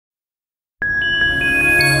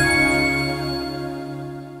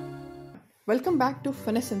Welcome back to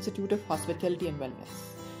Finesse Institute of Hospitality and Wellness.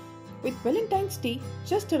 With Valentine's Day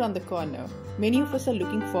just around the corner, many of us are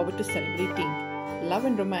looking forward to celebrating love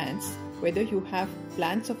and romance, whether you have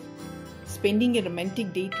plans of spending a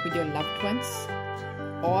romantic date with your loved ones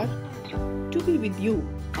or to be with you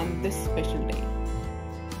on this special day.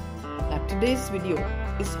 Now today's video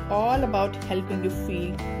is all about helping you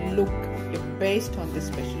look your best on this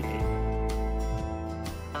special day.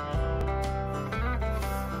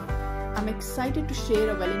 I'm excited to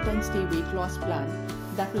share a Valentine's Day weight loss plan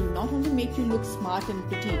that will not only make you look smart and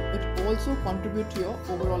pretty, but also contribute to your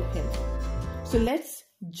overall health. So let's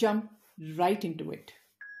jump right into it.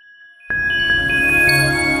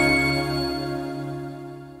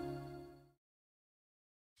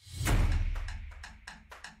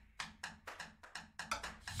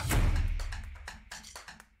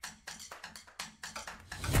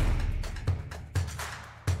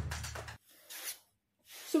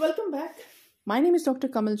 So welcome back. My name is Dr.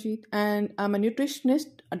 Kamaljeet and I'm a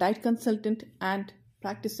nutritionist, a diet consultant and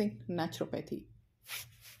practicing naturopathy.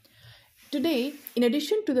 Today, in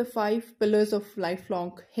addition to the 5 pillars of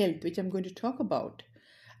lifelong health, which I'm going to talk about,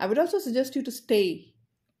 I would also suggest you to stay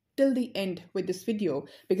till the end with this video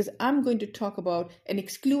because I'm going to talk about an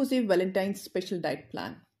exclusive Valentine's special diet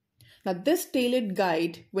plan. Now, this tailored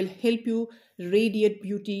guide will help you radiate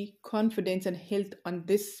beauty, confidence and health on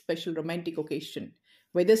this special romantic occasion,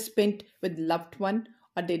 whether spent with loved one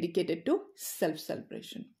or dedicated to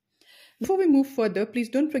self-celebration. Before we move further, please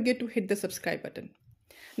don't forget to hit the subscribe button.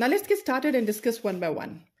 Now let's get started and discuss one by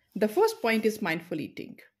one. The first point is mindful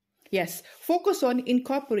eating. Yes, focus on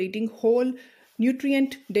incorporating whole,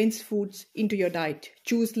 nutrient-dense foods into your diet.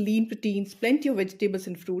 Choose lean proteins, plenty of vegetables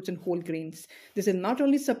and fruits and whole grains. This will not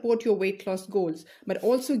only support your weight loss goals, but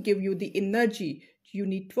also give you the energy you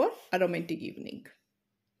need for a romantic evening.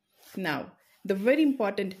 Now, the very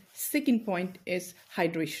important second point is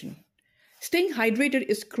hydration. Staying hydrated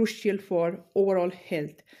is crucial for overall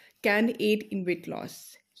health, can aid in weight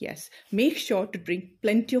loss. Yes, make sure to drink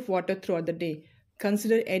plenty of water throughout the day.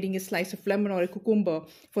 Consider adding a slice of lemon or a cucumber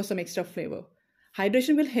for some extra flavor.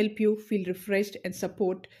 Hydration will help you feel refreshed and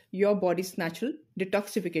support your body's natural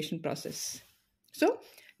detoxification process. So,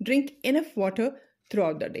 drink enough water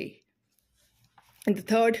throughout the day. And the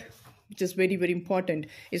third, which is very, very important,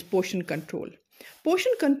 is portion control.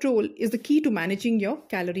 Portion control is the key to managing your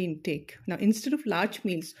calorie intake. Now, instead of large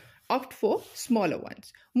meals, opt for smaller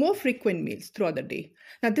ones, more frequent meals throughout the day.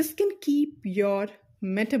 Now, this can keep your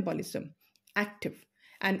metabolism active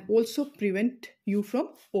and also prevent you from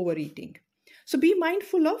overeating. So be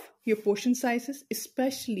mindful of your portion sizes,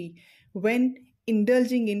 especially when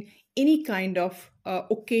indulging in any kind of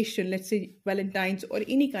occasion, let's say Valentine's or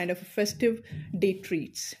any kind of festive day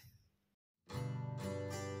treats.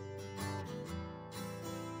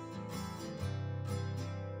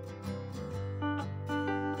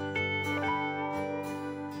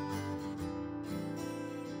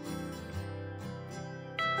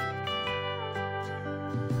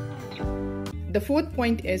 The fourth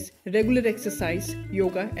point is regular exercise,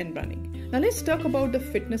 yoga and running. Now let's talk about the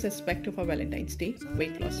fitness aspect of our Valentine's Day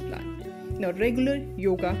weight loss plan. Now regular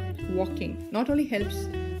yoga, walking not only helps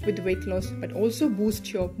with weight loss but also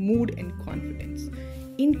boosts your mood and confidence.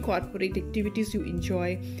 Incorporate activities you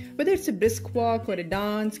enjoy, whether it's a brisk walk or a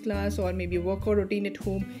dance class or maybe a workout routine at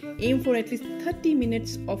home. Aim for at least 30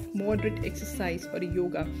 minutes of moderate exercise or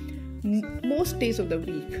yoga most days of the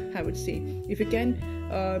week, I would say. If you can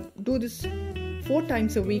do this 4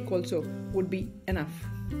 times a week also would be enough.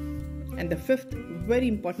 And the fifth very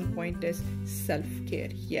important point is self-care.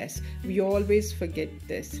 Yes, we always forget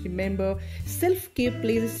this. Remember, self-care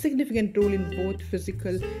plays a significant role in both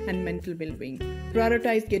physical and mental well-being.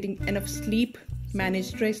 Prioritize getting enough sleep, manage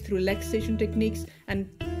stress through relaxation techniques, and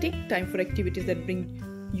take time for activities that bring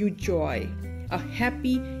you joy. A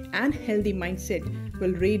happy and healthy mindset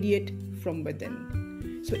will radiate from within.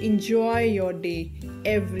 So enjoy your day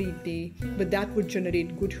every day, but that would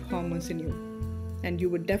generate good hormones in you. And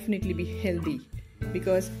you would definitely be healthy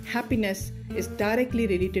because happiness is directly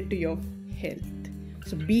related to your health.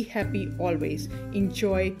 So be happy always.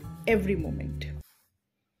 Enjoy every moment.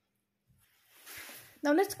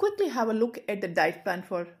 Now let's quickly have a look at the diet plan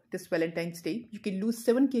for this Valentine's Day. You can lose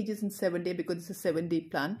 7 kgs in 7 days because it's a 7-day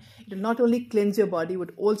plan. It will not only cleanse your body,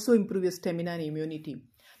 but also improve your stamina and immunity.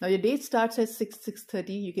 Now your day starts at 6:30.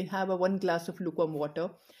 You can have 1 glass of lukewarm water.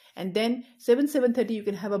 And then 7:30 you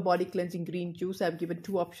can have a body cleansing green juice. I've given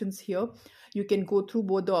 2 options here. You can go through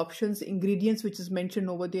both the options, ingredients which is mentioned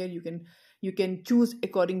over there. You can choose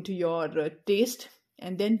according to your taste,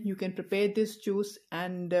 and then you can prepare this juice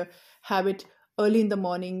and have it early in the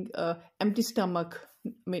morning, empty stomach,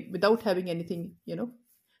 without having anything,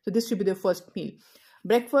 So this should be the first meal.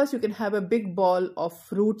 Breakfast, you can have a big ball of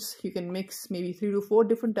fruits. You can mix maybe 3 to 4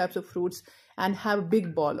 different types of fruits and have a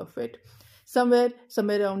big ball of it. Somewhere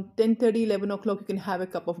around 10:30, 11 o'clock, you can have a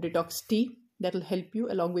cup of detox tea. That will help you.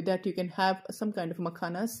 Along with that, you can have some kind of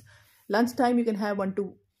makhanas. Lunchtime, you can have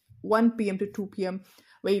 1 p.m. to 2 p.m.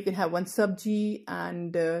 where you can have one sabji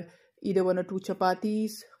and either 1 or 2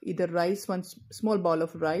 chapatis, either rice, one small bowl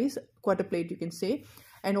of rice, quarter plate you can say,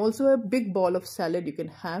 and also a big bowl of salad you can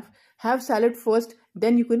have. Have salad first,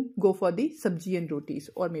 then you can go for the sabji and rotis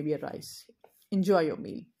or maybe a rice. Enjoy your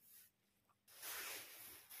meal.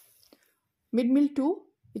 Mid-meal 2,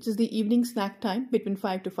 which is the evening snack time between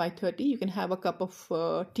 5 to 5:30. You can have a cup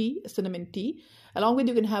of tea, cinnamon tea. Along with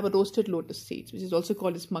you can have a roasted lotus seeds, which is also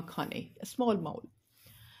called as makhane, a small bowl.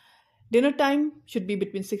 Dinner time should be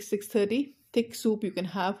between 6:30. Thick soup you can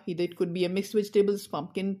have. Either it could be a mixed vegetables,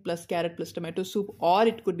 pumpkin plus carrot plus tomato soup, or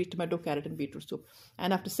it could be tomato, carrot and beetroot soup.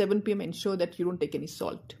 And after 7 p.m. ensure that you don't take any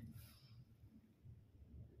salt.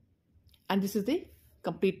 And this is the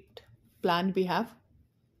complete plan we have.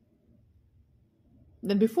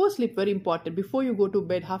 Then before sleep, very important, before you go to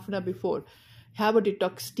bed, half an hour before, have a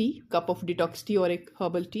detox tea, cup of detox tea or a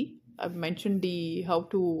herbal tea. I've mentioned how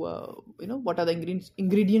to, what are the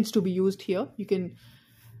ingredients to be used here. You can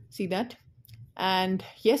see that. And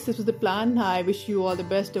yes, this was the plan. I wish you all the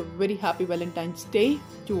best. A very happy Valentine's Day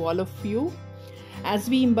to all of you. As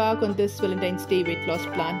we embark on this Valentine's Day weight loss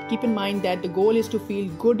plan, keep in mind that the goal is to feel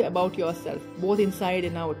good about yourself, both inside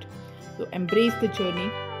and out. So embrace the journey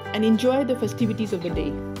and enjoy the festivities of the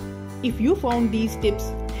day. If you found these tips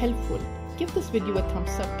helpful, give this video a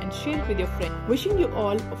thumbs up and share it with your friends. Wishing you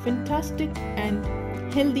all a fantastic and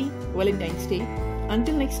healthy Valentine's Day.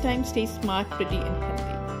 Until next time, stay smart, pretty and healthy.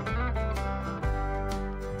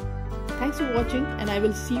 Thanks for watching and I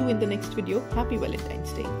will see you in the next video. Happy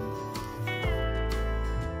Valentine's Day.